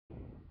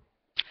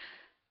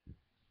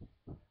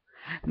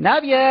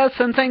Navia,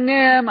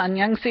 Senseinim,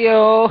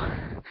 Annyeonghaseyo.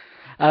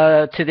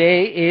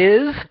 Today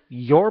is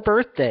your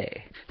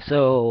birthday.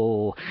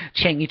 So,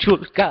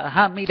 Chengchuka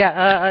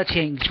Hamida,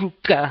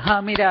 Chengchuka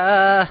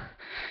Hamida.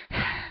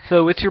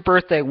 So, it's your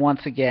birthday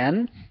once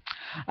again.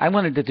 I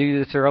wanted to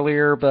do this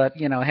earlier, but,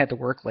 I had to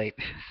work late.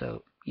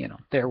 So,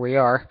 there we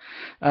are.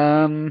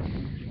 I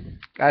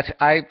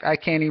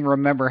can't even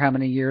remember how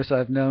many years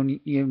I've known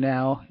you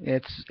now.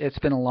 It's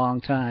been a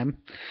long time.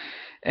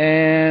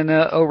 And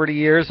over the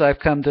years, I've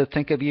come to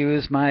think of you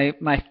as my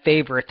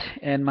favorite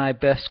and my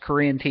best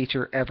Korean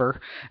teacher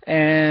ever.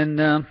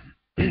 And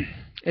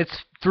it's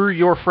through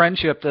your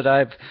friendship that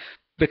I've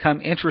become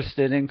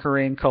interested in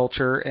Korean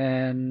culture,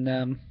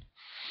 and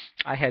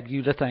I have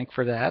you to thank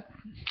for that.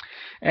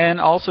 And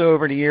also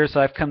over the years,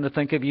 I've come to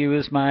think of you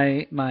as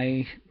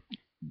my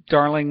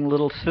darling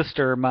little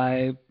sister,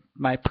 my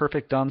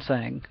perfect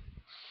dansang.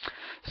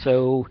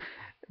 So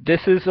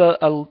this is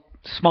a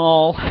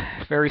small,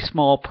 very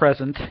small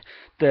present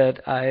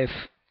that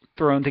I've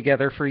thrown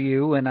together for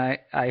you, and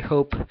I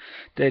hope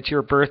that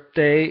your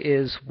birthday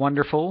is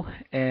wonderful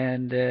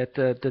and that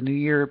the new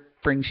year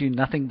brings you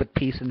nothing but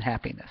peace and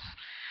happiness.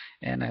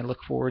 And I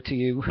look forward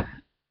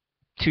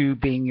to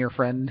being your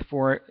friend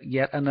for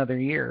yet another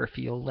year, if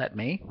you'll let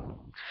me.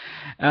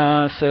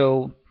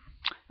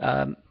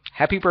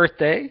 Happy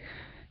birthday.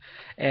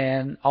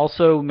 And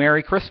also,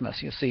 Merry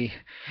Christmas. You see,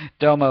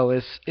 Domo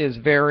is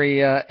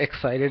very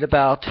excited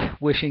about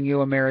wishing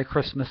you a Merry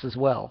Christmas as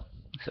well.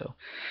 So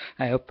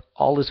I hope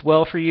all is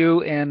well for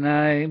you, and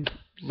I'm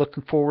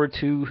looking forward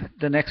to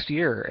the next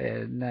year,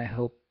 and I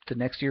hope the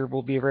next year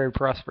will be very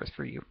prosperous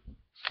for you.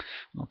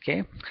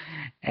 Okay?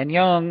 And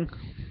Young.